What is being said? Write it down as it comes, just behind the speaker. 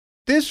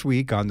This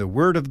week on The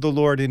Word of the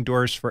Lord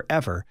Endures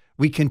Forever,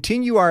 we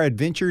continue our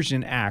adventures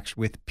in Acts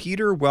with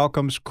Peter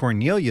welcomes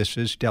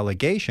Cornelius'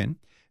 delegation,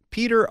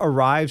 Peter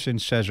arrives in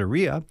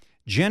Caesarea,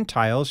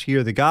 Gentiles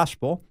hear the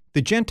gospel,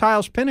 the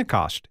Gentiles'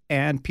 Pentecost,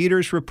 and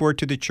Peter's report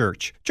to the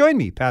church. Join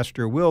me,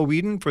 Pastor Will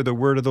Whedon, for The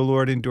Word of the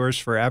Lord Endures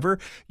Forever,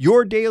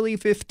 your daily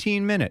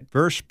 15-minute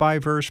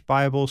verse-by-verse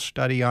Bible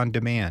study on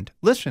demand.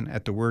 Listen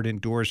at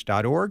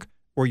thewordendures.org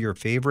or your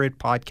favorite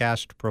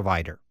podcast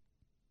provider.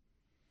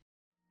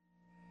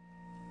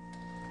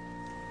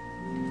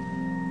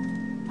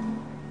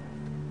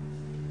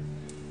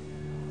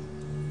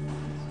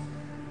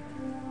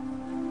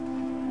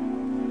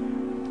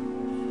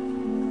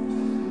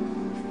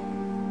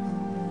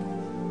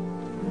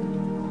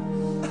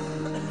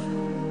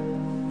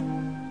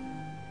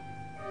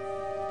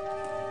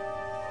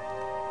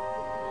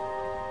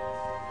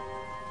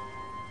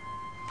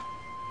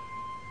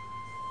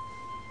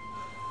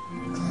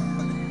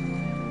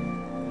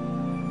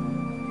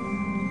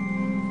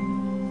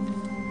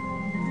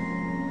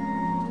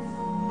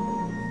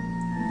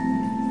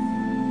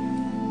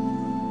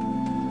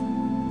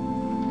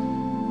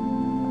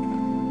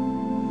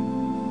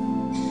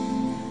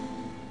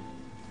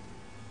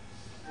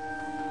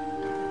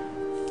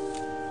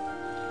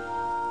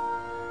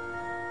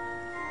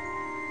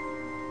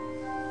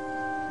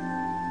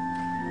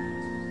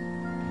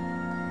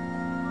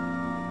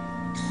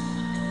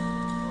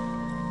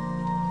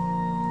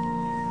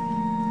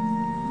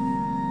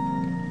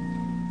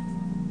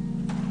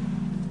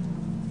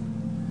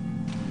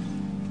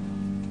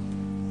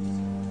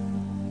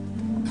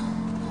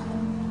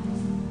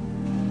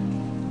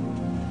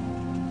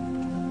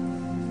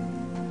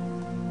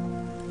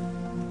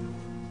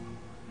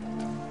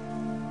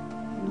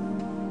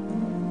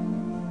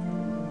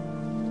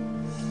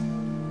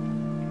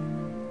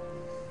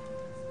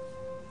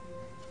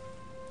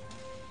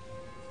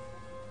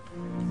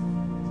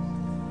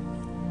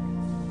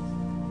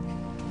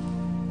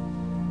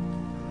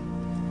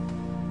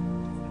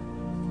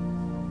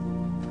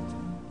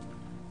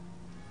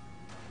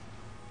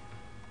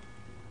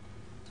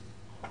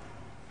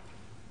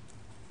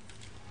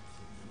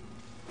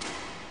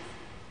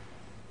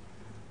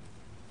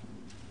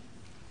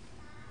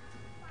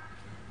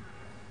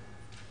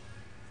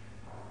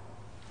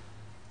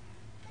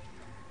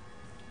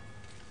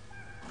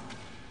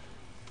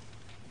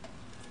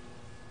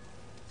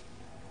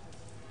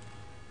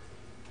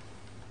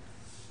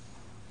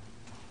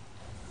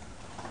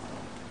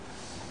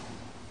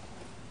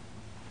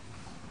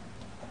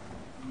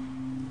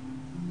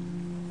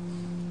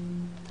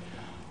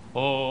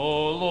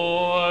 O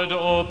Lord,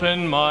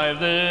 open my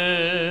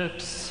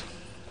lips,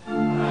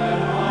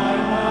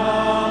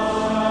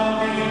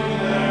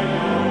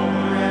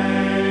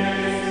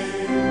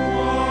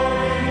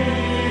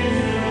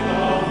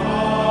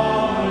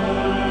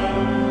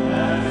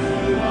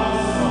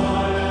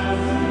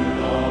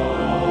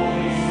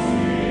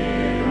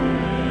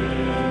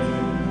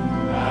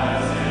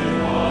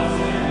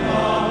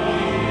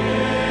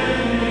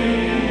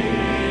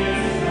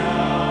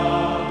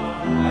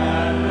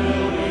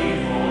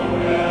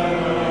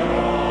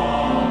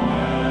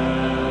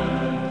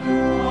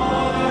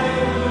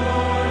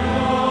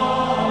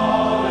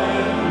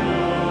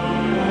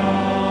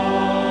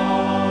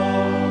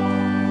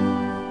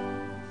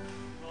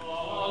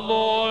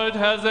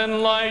 has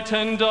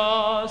enlightened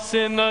us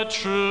in the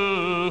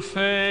true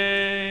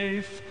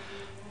faith.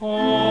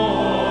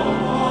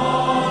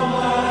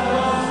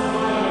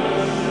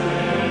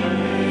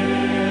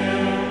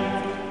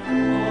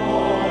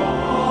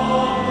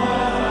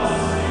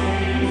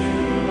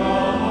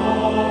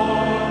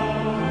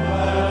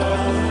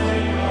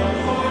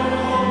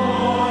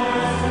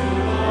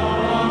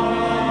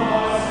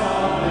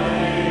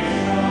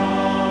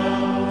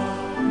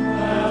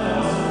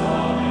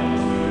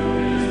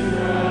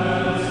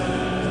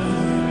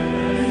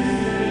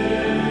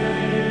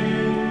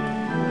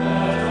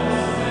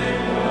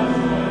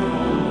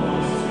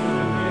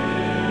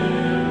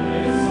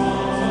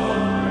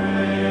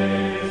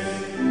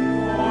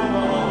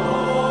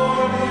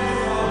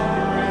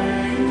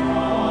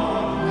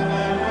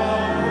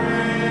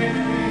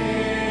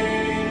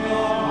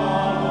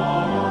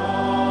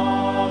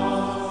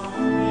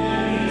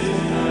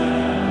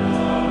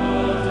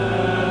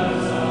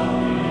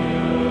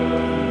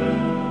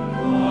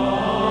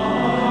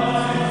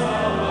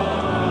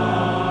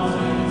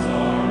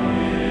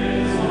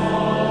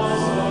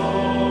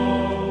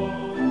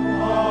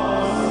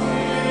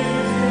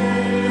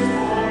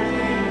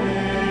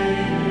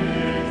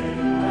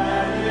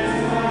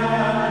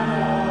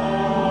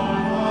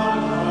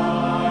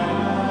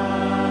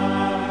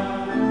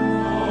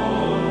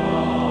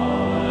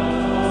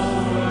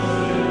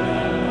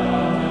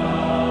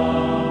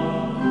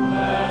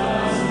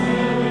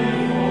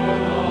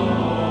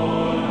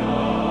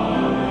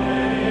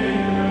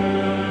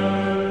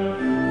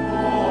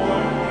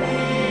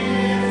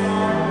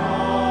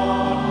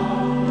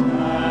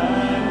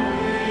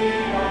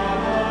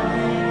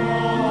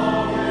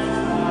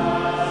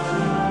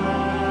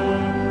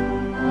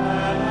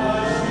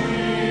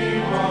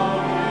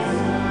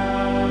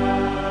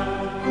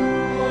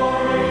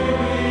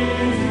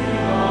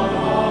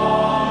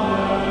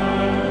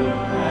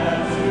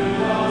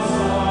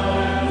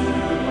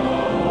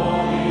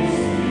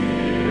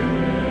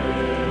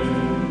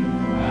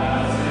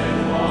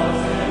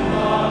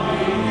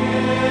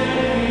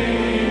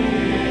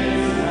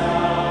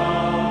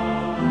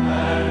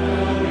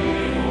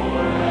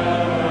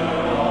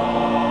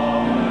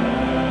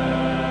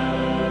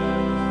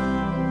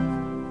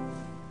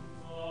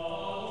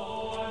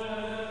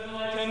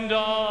 defend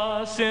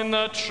us in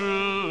the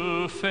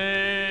true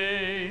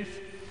faith.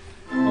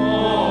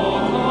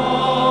 Oh,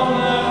 come,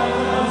 let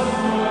us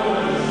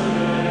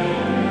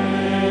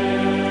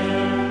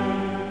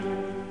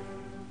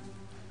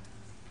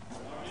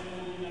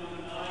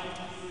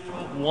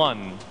worship.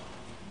 1.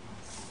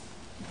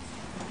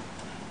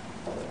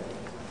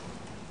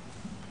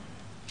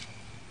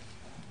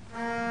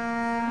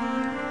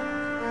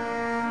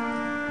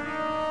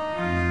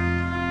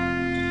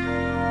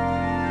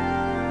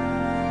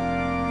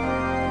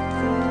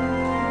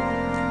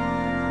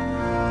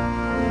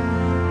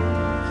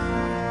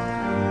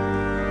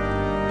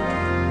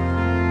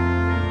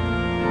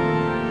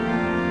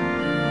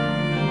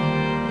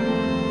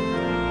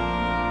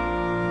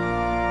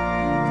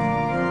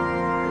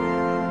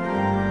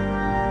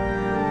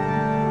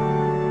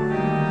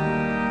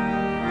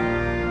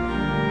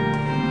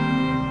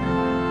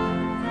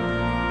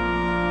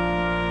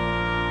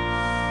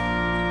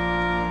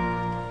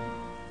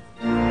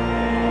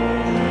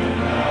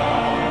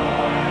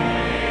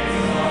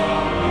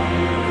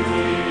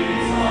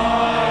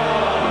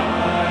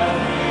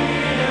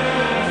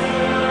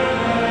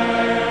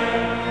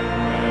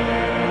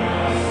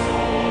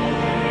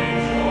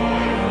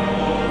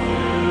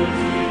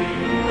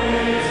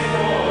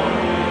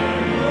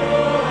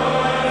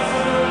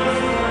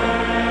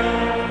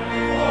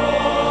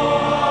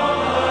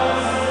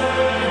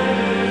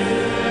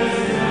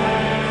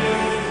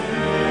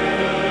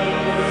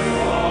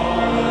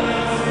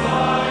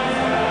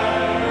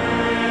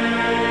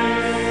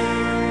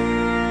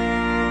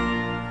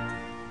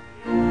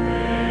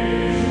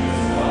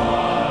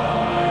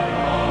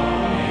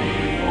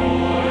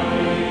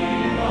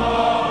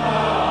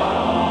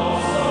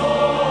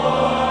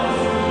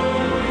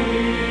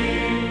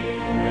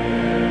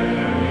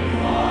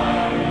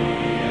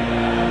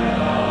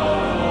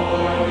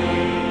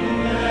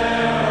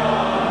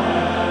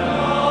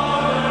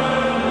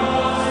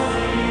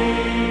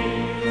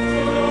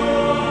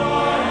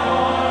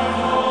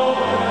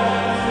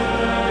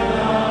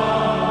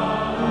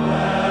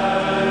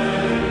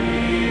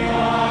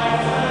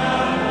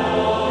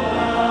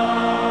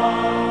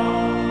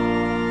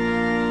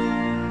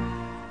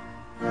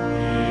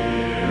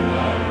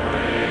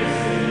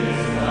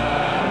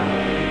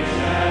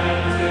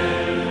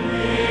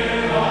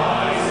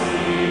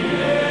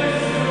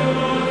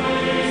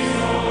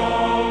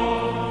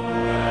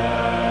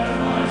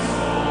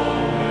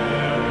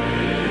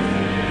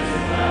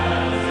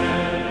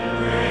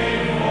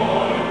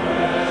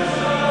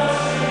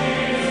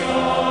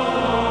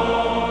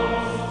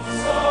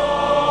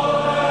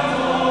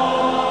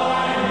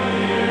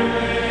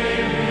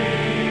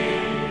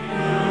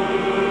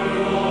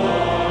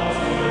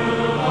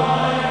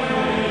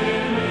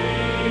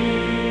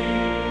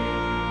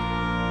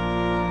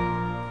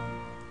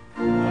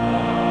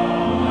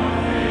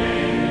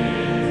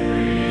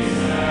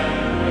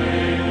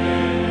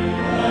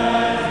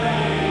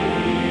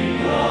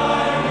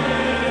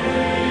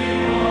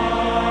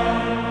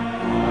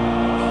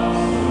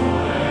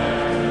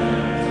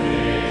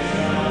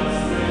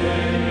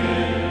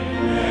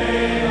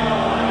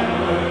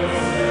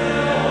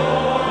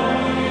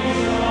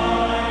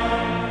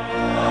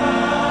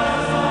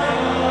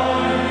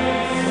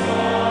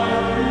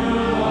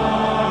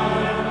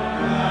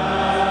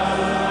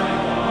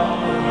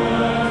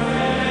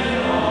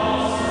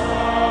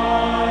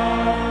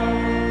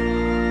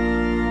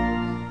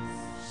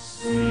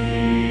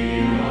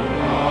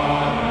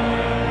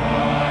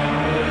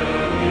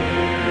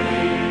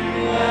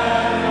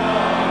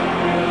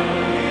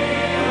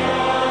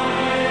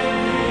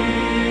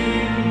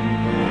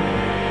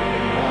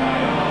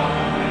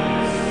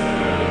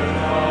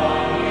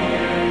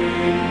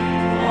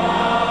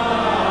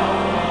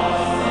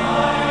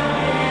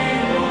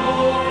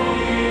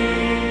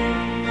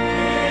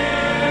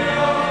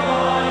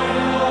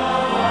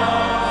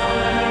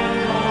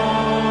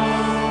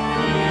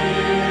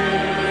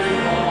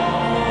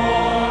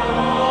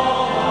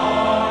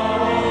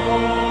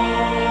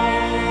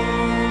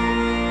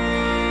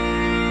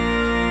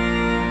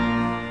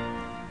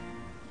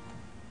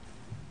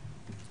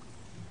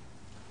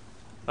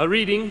 A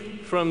reading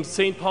from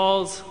St.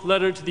 Paul's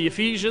letter to the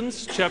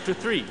Ephesians, chapter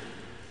 3.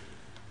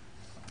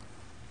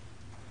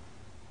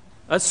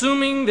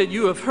 Assuming that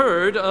you have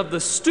heard of the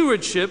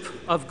stewardship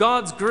of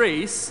God's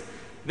grace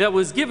that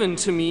was given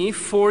to me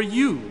for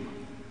you,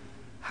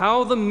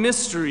 how the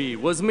mystery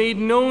was made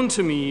known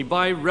to me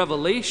by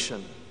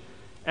revelation,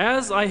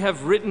 as I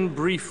have written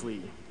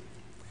briefly.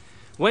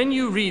 When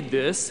you read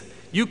this,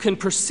 you can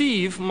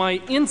perceive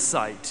my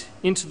insight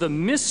into the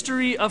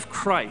mystery of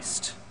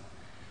Christ,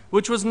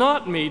 which was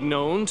not made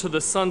known to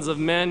the sons of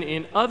men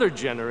in other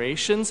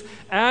generations,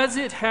 as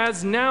it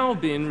has now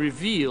been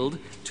revealed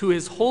to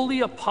his holy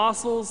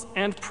apostles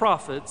and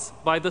prophets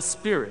by the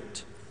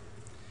Spirit.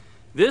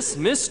 This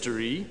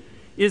mystery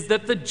is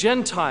that the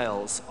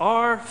Gentiles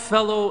are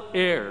fellow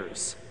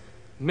heirs,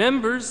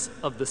 members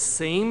of the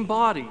same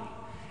body,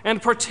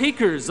 and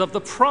partakers of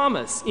the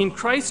promise in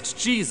Christ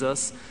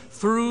Jesus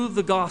through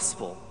the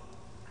gospel.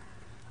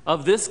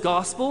 Of this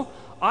gospel,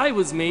 I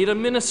was made a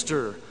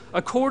minister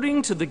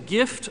according to the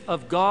gift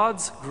of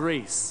God's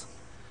grace,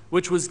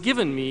 which was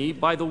given me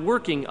by the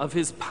working of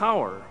his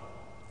power.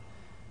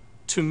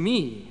 To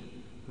me,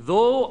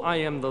 though I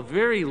am the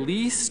very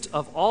least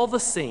of all the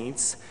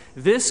saints,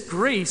 this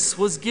grace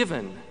was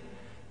given,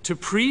 to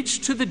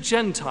preach to the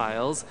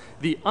Gentiles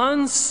the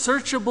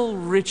unsearchable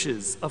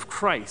riches of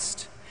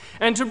Christ,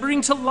 and to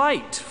bring to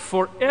light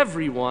for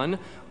everyone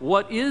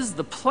what is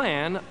the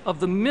plan of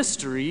the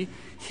mystery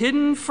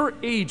hidden for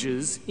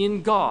ages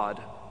in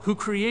God, who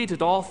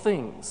created all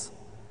things,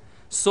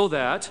 so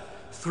that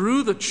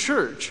through the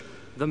church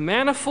the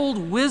manifold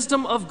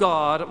wisdom of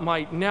God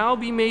might now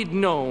be made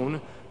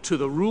known to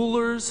the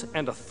rulers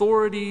and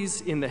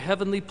authorities in the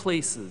heavenly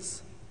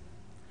places.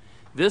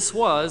 This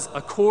was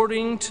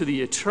according to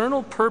the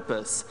eternal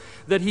purpose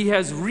that he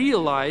has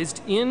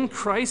realized in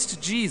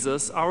Christ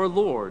Jesus our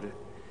Lord,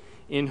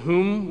 in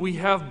whom we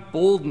have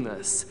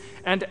boldness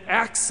and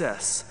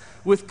access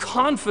with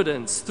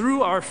confidence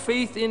through our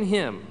faith in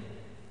him.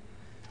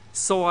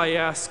 So I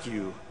ask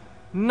you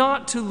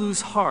not to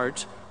lose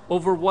heart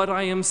over what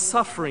I am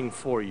suffering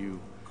for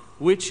you,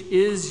 which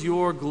is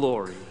your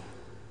glory.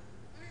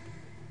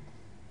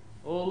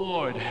 O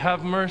Lord,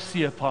 have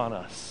mercy upon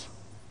us.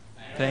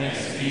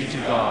 Thanks be to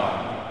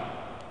God.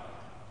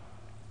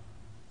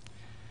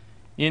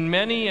 In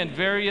many and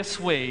various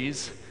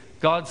ways,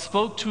 God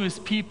spoke to his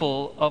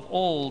people of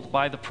old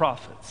by the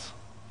prophets.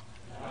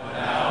 But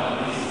now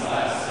in these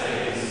last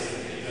days,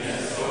 he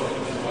has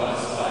spoken to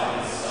us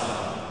by his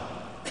Son.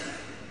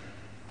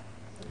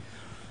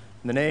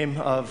 In the name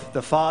of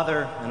the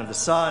Father, and of the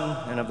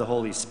Son, and of the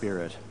Holy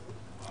Spirit.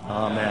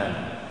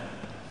 Amen.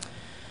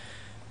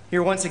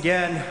 Here once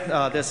again,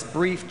 this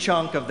brief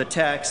chunk of the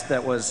text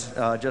that was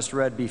just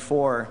read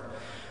before.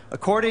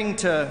 According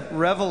to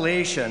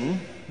Revelation,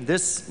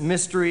 this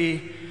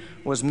mystery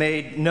was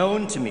made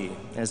known to me,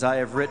 as I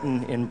have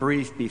written in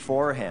brief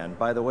beforehand.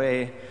 By the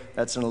way,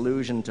 that's an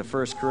allusion to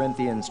 1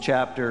 Corinthians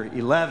chapter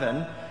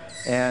 11,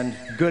 and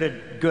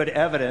good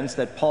evidence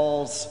that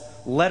Paul's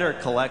letter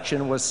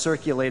collection was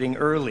circulating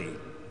early.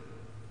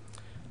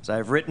 As I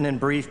have written in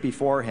brief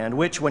beforehand,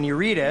 which, when you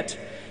read it,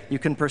 you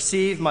can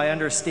perceive my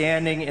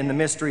understanding in the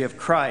mystery of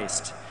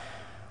Christ,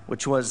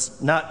 which was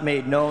not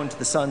made known to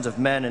the sons of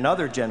men in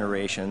other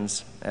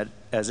generations,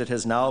 as it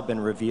has now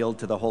been revealed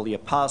to the holy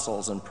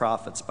apostles and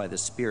prophets by the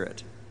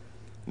Spirit.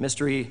 The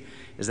mystery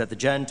is that the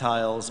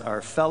Gentiles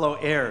are fellow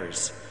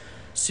heirs,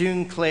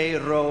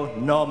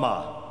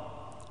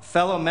 synkleronoma,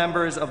 fellow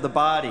members of the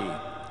body,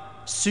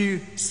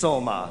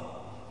 soma,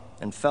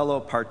 and fellow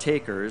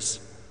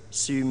partakers,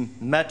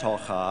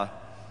 metocha,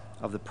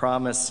 of the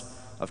promise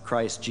of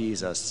Christ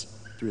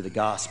Jesus through the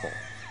gospel.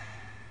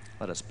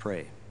 Let us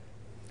pray.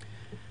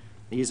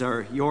 These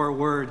are your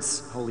words,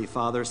 Holy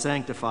Father.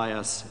 Sanctify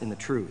us in the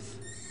truth.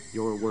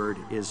 Your word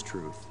is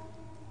truth.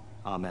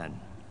 Amen.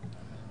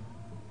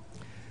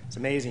 It's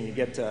amazing. You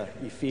get to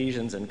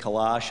Ephesians and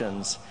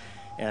Colossians,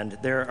 and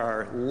there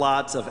are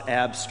lots of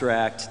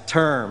abstract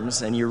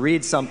terms, and you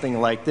read something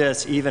like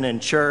this, even in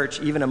church,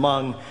 even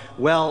among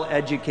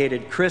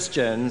well-educated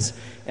Christians,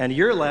 and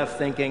you're left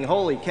thinking,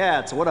 holy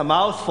cats, what a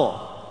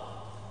mouthful.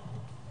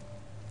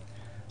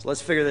 So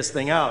let's figure this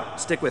thing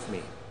out. Stick with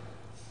me.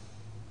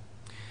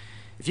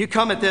 If you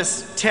come at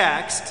this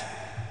text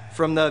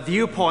from the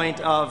viewpoint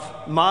of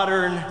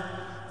modern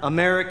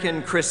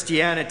American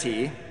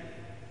Christianity,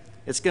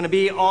 it's going to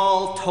be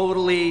all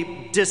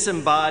totally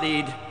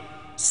disembodied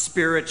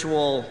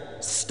spiritual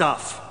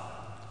stuff.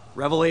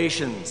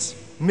 Revelations,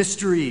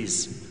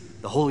 mysteries,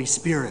 the Holy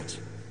Spirit.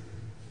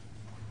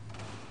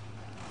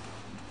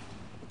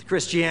 The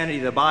Christianity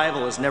of the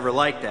Bible is never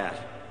like that.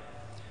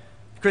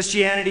 The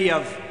Christianity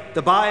of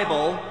the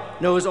Bible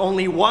knows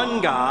only one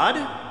God,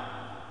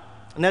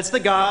 and that's the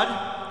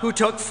God who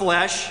took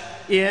flesh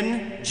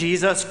in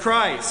Jesus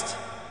Christ.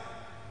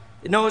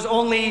 It knows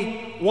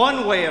only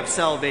one way of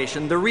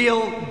salvation, the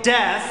real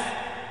death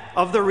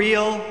of the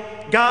real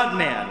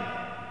God-man,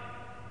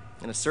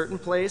 in a certain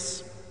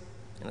place,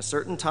 in a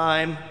certain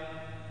time,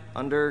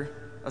 under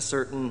a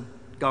certain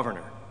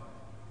governor.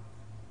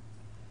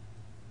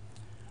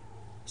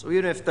 So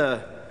even if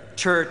the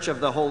Church of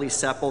the Holy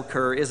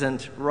Sepulchre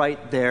isn't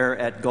right there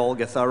at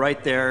Golgotha,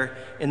 right there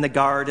in the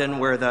garden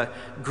where the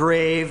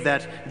grave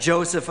that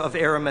Joseph of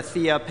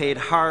Arimathea paid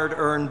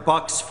hard-earned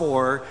bucks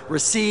for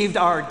received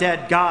our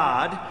dead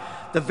God,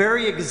 the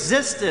very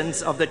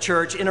existence of the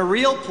church in a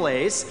real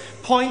place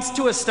points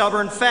to a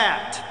stubborn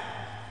fact.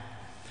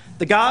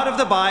 The God of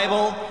the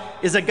Bible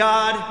is a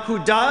God who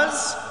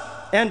does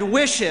and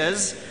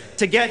wishes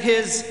to get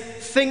his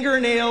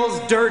fingernails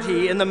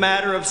dirty in the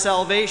matter of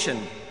salvation.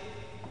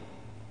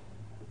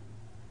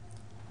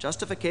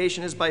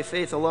 Justification is by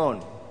faith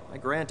alone, I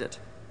grant it.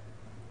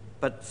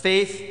 But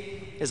faith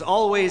is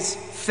always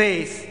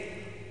faith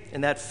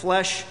in that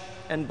flesh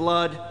and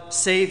blood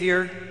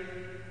Savior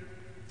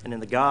and in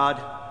the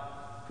God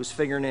whose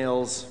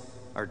fingernails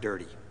are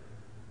dirty.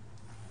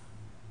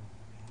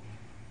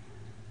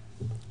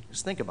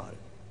 Just think about it.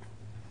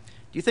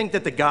 Do you think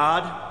that the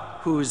God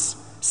whose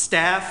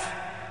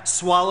staff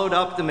swallowed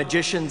up the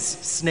magician's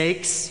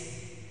snakes?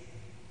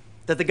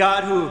 That the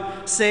God who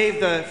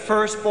saved the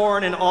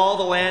firstborn in all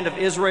the land of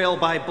Israel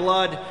by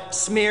blood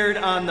smeared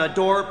on the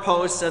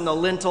doorposts and the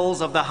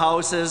lintels of the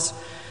houses,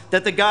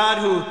 that the God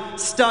who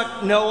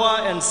stuck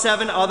Noah and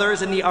 7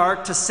 others in the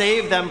ark to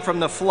save them from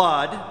the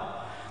flood,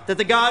 that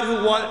the God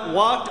who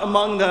walked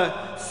among the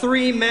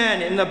 3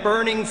 men in the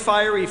burning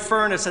fiery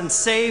furnace and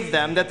saved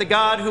them, that the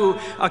God who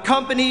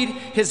accompanied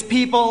his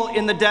people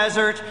in the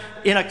desert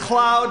in a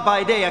cloud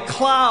by day, a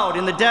cloud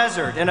in the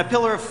desert and a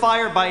pillar of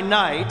fire by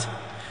night,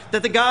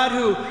 that the God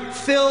who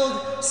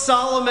filled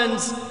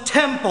Solomon's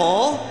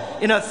temple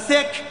in a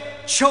thick,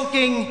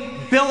 choking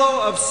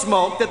billow of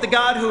smoke, that the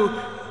God who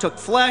took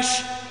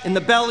flesh in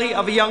the belly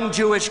of a young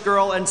Jewish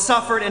girl and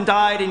suffered and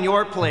died in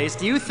your place,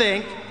 do you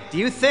think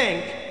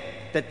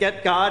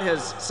that God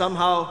has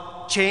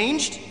somehow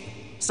changed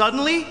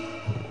suddenly?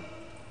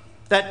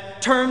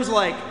 That terms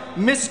like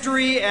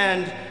mystery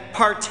and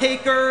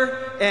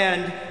partaker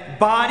and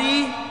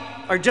body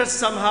are just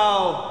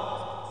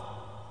somehow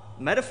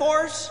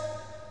metaphors?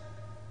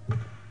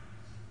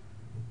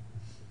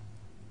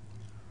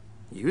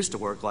 It used to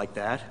work like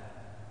that,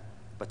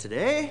 but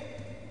today,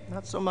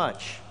 not so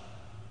much.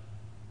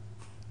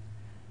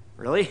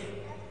 Really?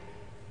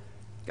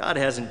 God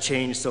hasn't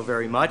changed so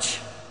very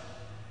much.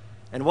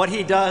 And what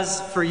he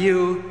does for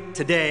you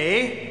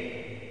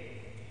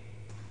today,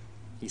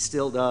 he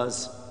still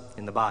does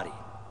in the body.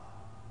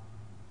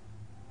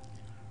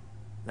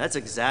 That's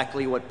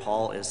exactly what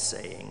Paul is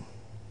saying.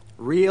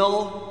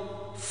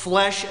 Real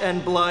flesh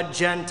and blood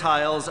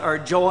Gentiles are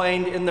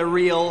joined in the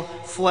real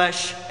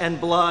flesh and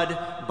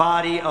blood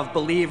body of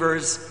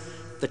believers,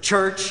 the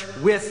church,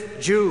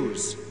 with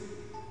Jews.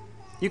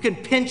 You can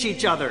pinch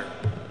each other.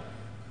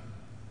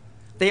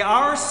 They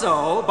are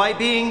so by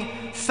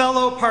being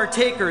fellow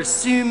partakers,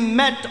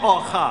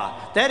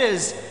 symetocha. That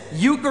is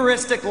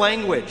Eucharistic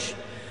language.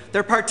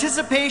 Their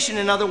participation,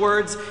 in other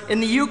words, in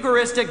the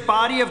Eucharistic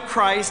body of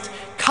Christ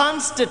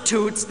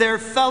constitutes their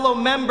fellow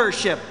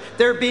membership.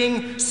 They're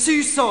being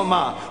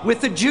susoma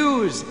with the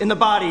Jews in the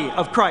body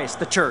of Christ,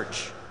 the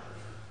church.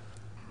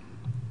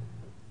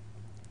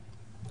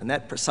 And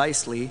that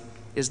precisely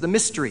is the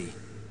mystery,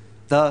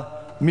 the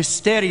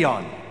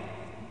mysterion.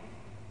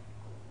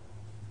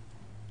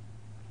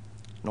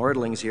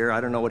 Nordling's here.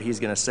 I don't know what he's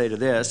going to say to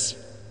this.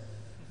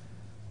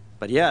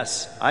 But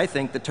yes, I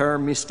think the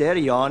term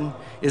mysterion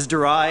is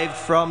derived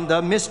from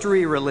the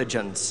mystery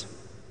religions.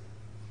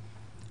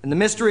 In the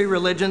mystery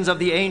religions of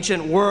the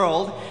ancient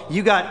world,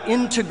 you got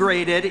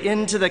integrated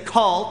into the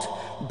cult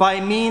by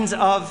means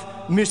of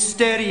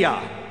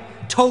mysteria,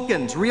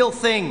 tokens, real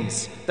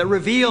things that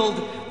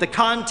revealed the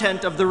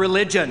content of the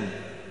religion.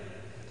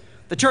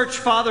 The church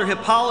father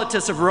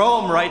Hippolytus of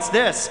Rome writes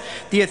this: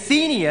 the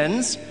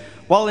Athenians,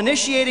 while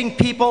initiating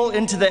people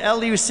into the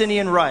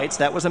Eleusinian rites,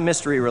 that was a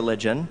mystery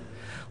religion,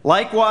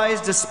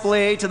 likewise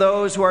display to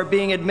those who are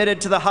being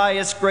admitted to the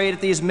highest grade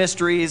at these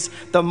mysteries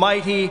the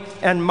mighty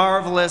and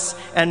marvelous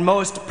and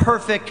most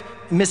perfect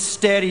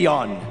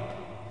mysterion,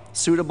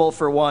 suitable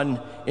for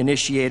one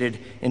initiated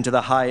into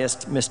the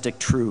highest mystic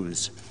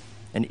truths,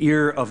 an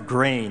ear of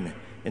grain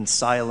in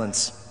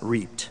silence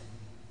reaped.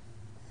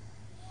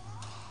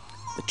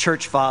 The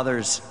church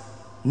fathers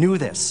knew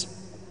this.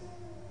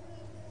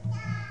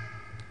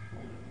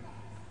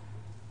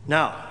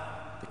 Now,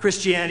 the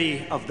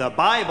Christianity of the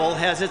Bible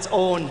has its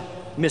own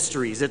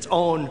mysteries, its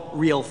own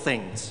real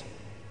things.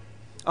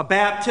 A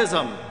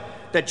baptism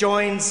that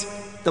joins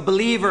the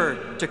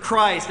believer to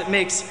Christ, that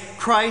makes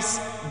Christ's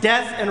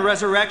death and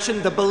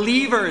resurrection the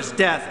believer's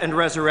death and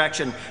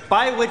resurrection,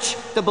 by which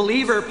the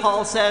believer,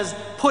 Paul says,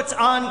 puts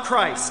on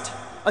Christ,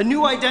 a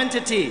new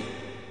identity.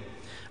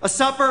 A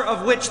supper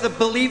of which the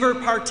believer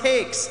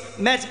partakes,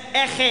 met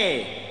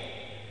eche,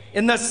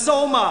 in the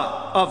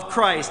soma of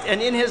Christ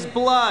and in his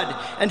blood,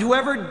 and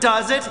whoever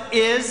does it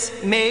is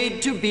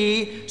made to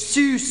be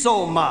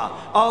susoma,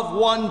 of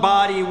one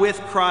body with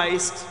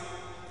Christ,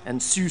 and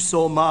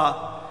susoma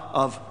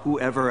of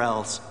whoever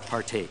else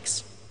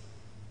partakes.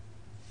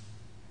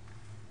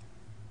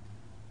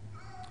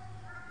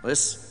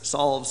 This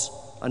solves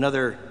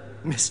another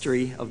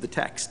mystery of the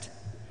text.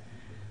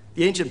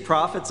 The ancient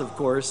prophets, of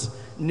course,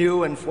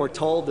 knew and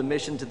foretold the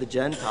mission to the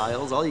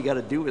Gentiles. All you got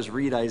to do is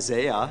read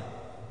Isaiah.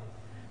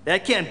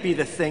 That can't be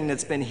the thing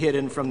that's been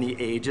hidden from the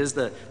ages.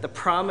 The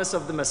promise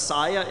of the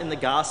Messiah in the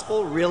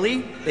gospel,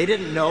 really? They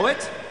didn't know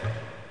it?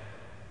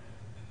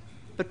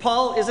 But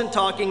Paul isn't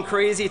talking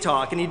crazy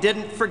talk, and he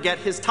didn't forget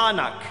his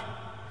Tanakh.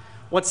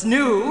 What's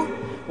new,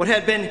 what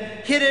had been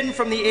hidden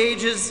from the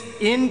ages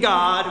in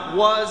God,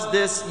 was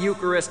this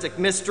Eucharistic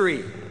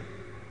mystery.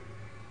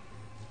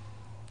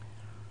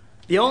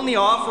 The only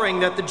offering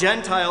that the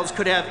Gentiles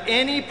could have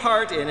any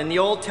part in the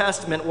Old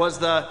Testament was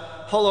the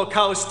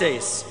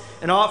holocaustes,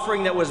 an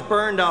offering that was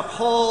burned up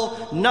whole,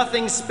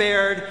 nothing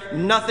spared,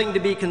 nothing to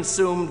be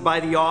consumed by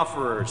the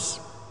offerers.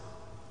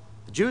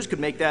 The Jews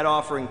could make that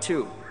offering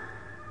too.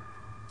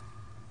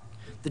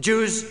 The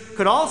Jews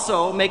could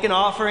also make an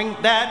offering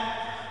that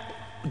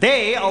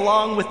they,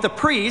 along with the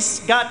priests,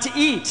 got to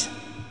eat.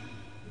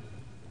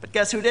 But But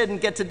guess who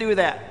didn't get to do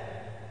that?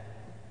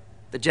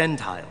 The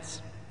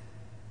Gentiles.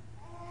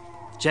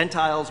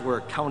 Gentiles were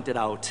counted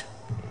out.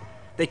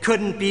 They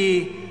couldn't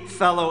be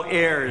fellow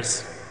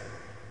heirs.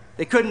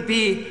 They couldn't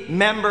be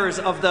members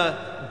of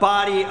the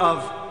body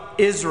of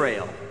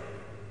Israel.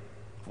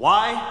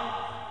 Why?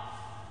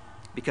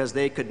 Because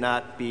they could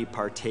not be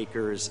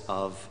partakers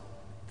of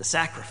the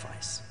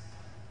sacrifice.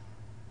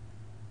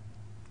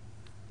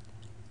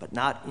 But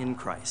not in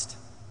Christ.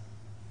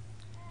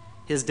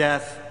 His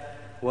death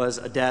was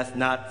a death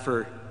not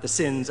for the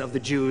sins of the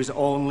Jews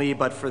only,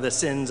 but for the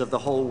sins of the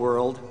whole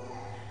world.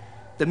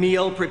 The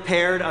meal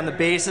prepared on the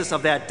basis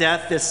of that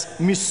death, this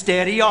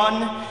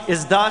mysterion,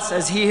 is thus,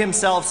 as he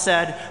himself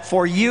said,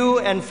 for you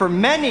and for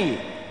many,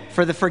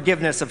 for the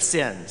forgiveness of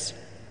sins.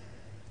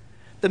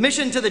 The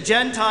mission to the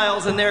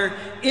Gentiles and their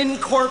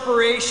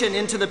incorporation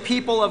into the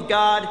people of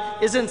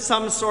God isn't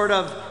some sort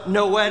of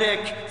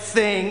noetic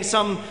thing,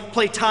 some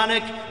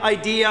Platonic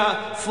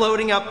idea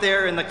floating up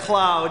there in the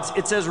clouds.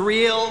 It's as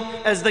real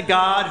as the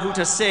God who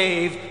to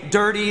save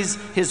dirties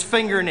his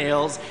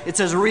fingernails. It's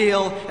as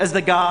real as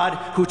the God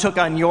who took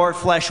on your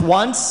flesh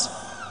once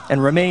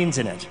and remains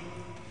in it.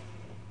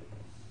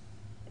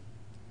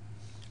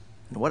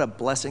 And what a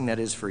blessing that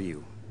is for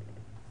you.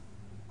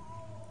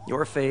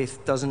 Your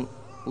faith doesn't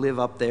live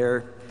up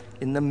there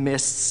in the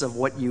mists of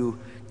what you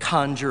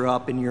conjure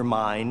up in your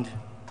mind.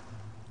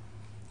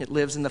 It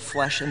lives in the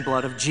flesh and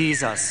blood of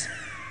Jesus.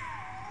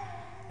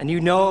 And you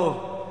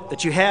know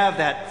that you have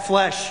that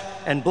flesh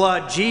and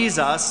blood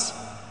Jesus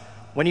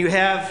when you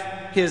have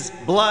his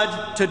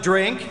blood to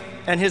drink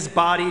and his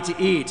body to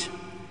eat.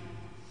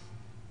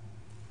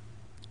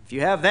 If you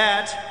have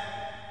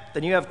that,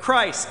 then you have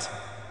Christ.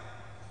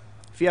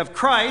 If you have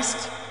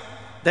Christ,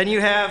 then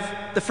you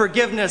have the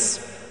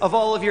forgiveness of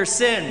all of your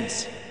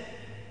sins.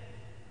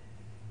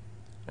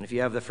 And if you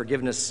have the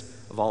forgiveness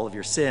of all of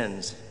your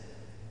sins,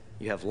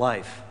 you have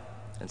life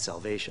and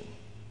salvation.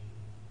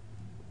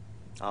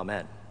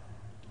 Amen.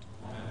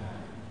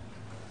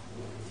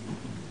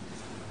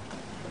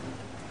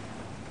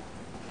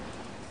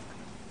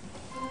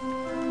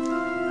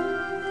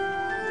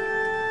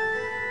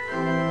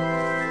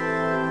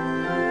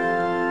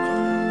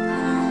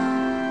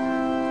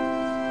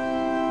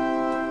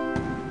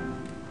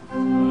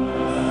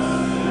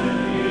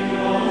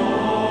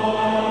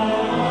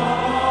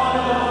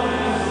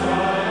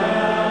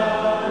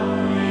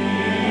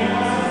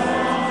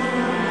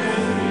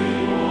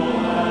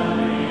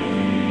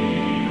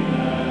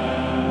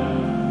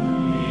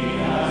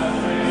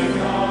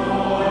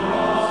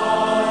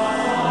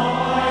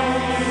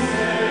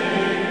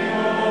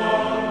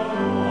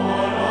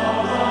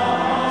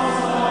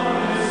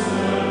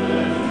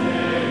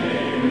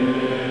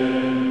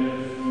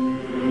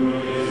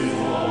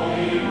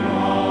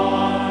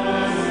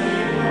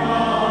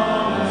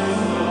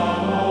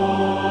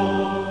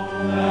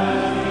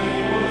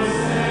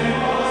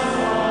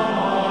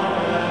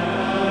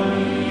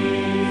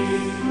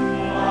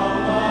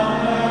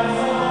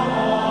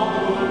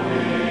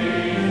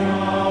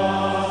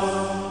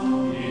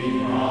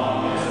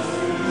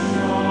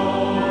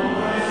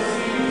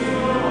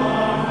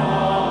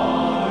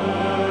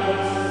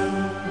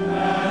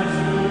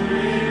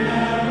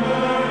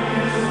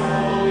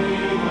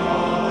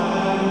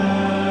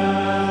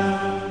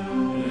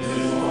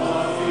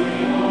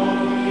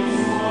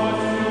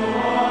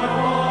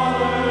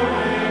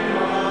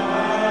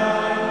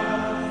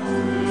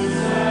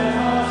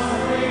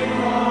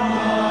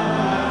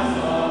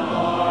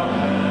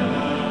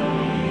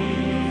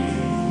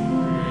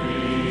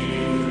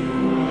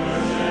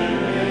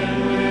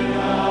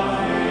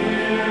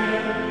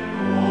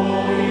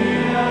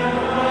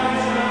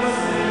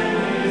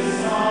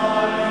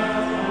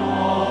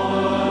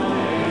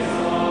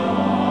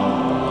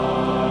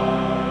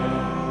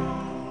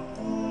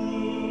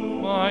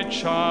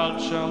 Child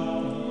shall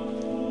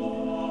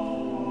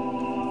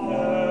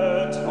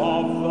Let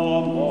of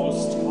the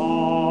Most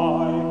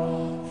High,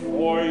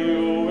 for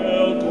you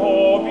will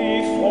go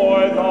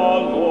before the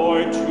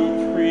Lord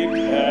to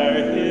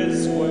prepare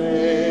his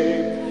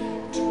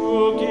way,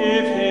 to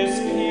give his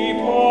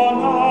people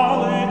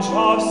knowledge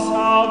of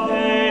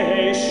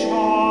salvation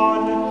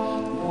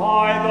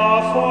by the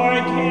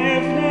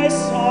forgiveness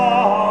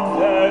of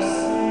their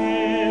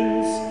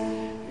sins,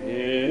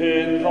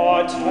 in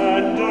the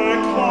tender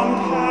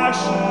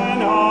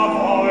compassion of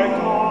our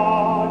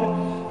God,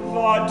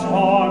 the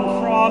dawn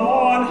from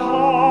on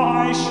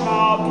high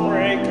shall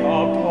break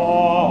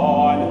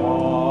upon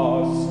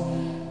us,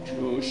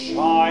 to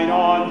shine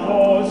on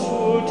those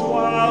who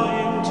dwell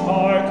in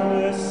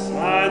darkness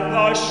and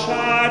the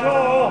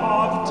shadow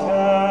of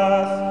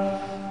death,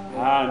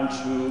 and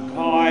to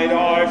guide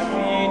our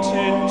feet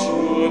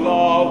into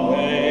the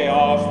way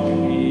of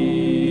peace.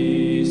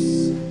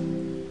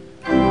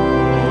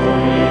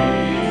 Amen.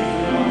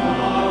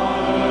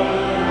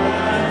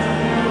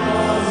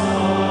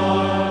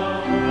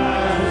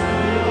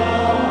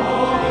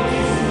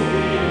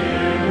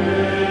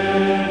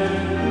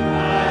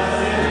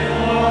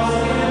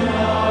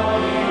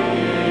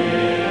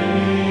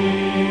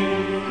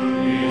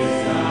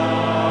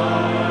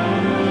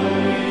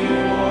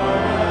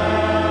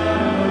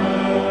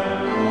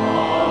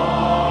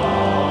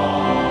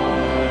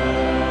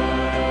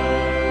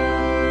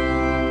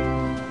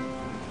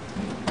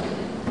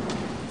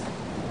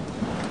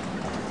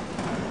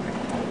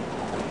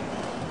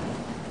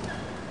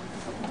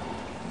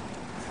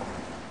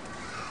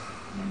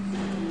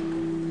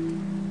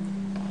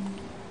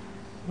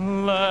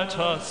 Let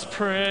us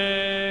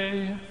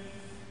pray.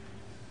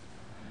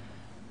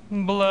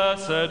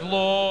 Blessed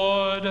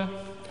Lord,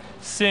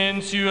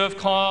 since you have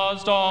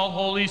caused all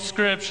holy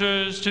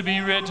scriptures to be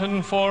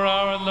written for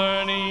our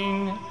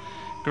learning,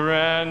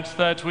 grant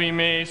that we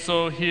may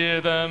so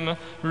hear them,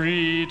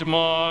 read,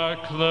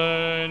 mark,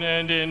 learn,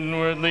 and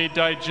inwardly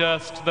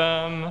digest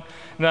them,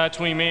 that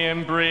we may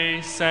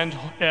embrace and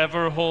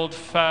ever hold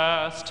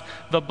fast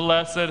the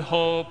blessed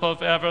hope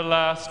of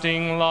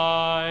everlasting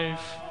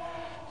life.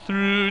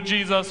 Through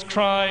Jesus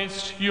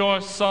Christ,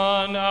 your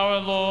Son, our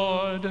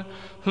Lord,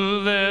 who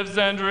lives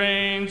and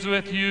reigns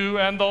with you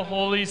and the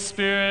Holy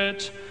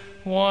Spirit,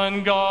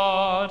 one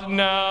God,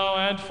 now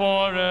and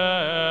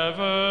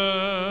forever.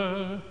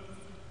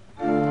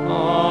 Amen.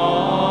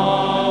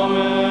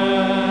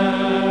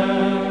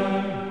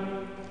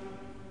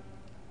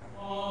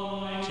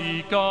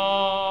 Almighty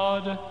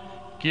God,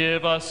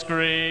 give us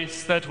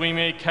grace that we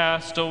may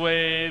cast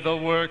away the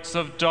works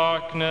of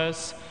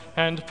darkness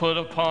and put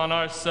upon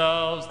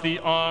ourselves the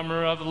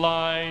armor of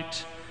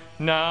light,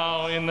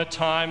 now in the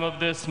time of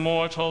this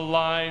mortal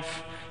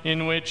life,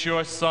 in which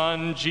your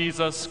Son,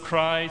 Jesus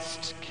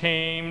Christ,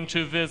 came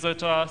to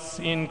visit us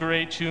in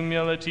great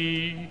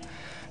humility,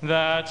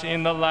 that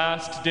in the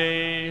last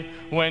day,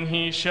 when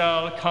he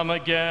shall come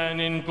again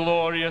in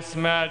glorious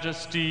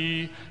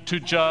majesty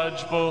to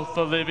judge both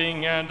the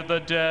living and the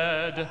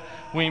dead,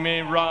 we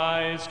may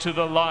rise to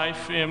the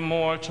life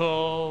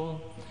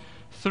immortal.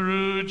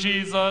 Through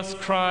Jesus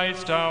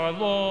Christ our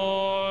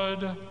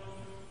Lord.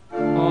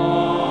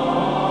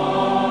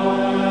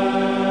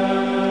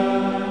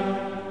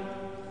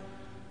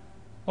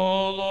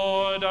 O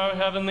Lord, our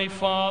heavenly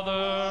Father,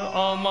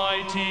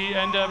 almighty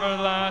and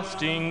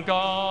everlasting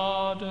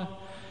God,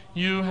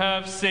 you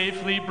have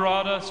safely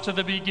brought us to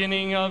the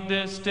beginning of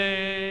this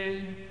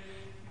day.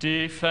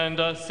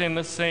 Defend us in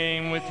the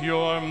same with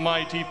your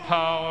mighty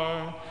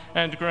power,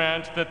 and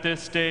grant that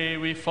this day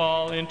we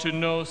fall into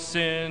no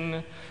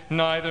sin,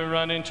 neither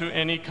run into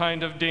any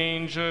kind of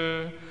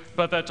danger,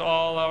 but that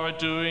all our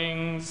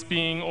doings,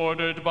 being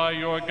ordered by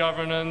your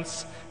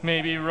governance,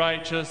 may be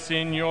righteous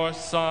in your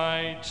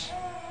sight.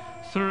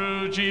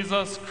 Through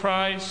Jesus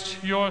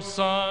Christ, your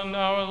Son,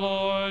 our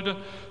Lord,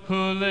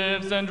 who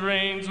lives and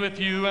reigns with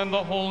you and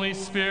the Holy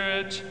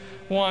Spirit,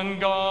 one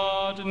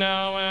God,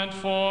 now and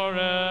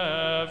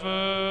forever.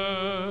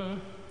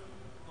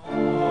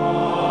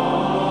 Amen.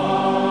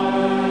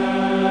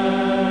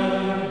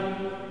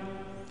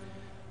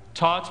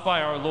 Taught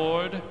by our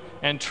Lord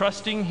and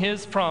trusting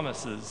his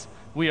promises,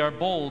 we are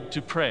bold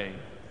to pray.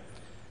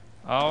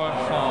 Our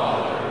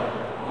Father,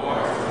 who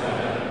art in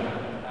heaven,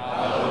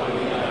 hallowed be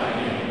thy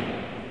name.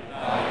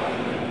 Thy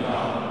kingdom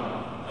come,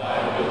 thy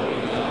will be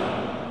done,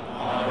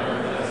 on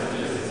earth as it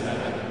is in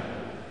heaven.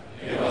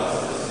 Give us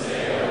this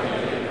day our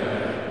daily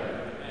bread,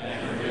 and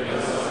forgive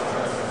us our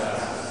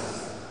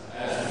trespasses,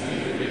 as we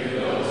forgive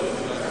those who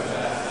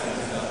trespass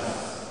against us.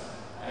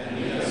 And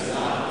lead us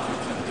not into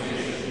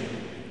temptation,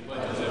 but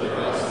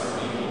deliver us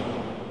from evil.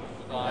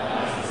 For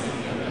thine is the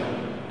kingdom,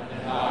 and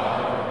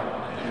power,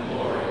 and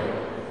glory,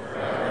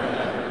 forever and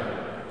ever.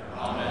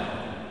 Amen.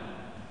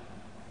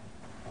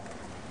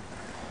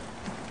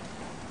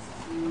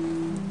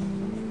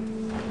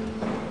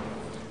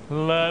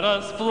 Let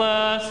us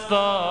bless the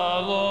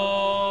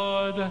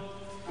Lord.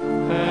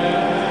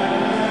 Thanks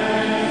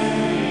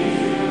be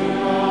to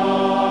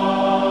God.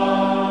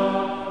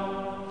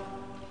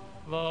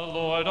 The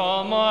Lord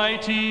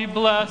Almighty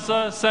bless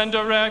us and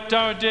direct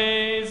our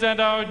days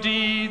and our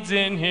deeds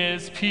in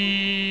his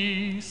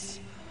peace.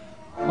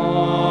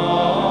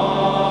 Amen.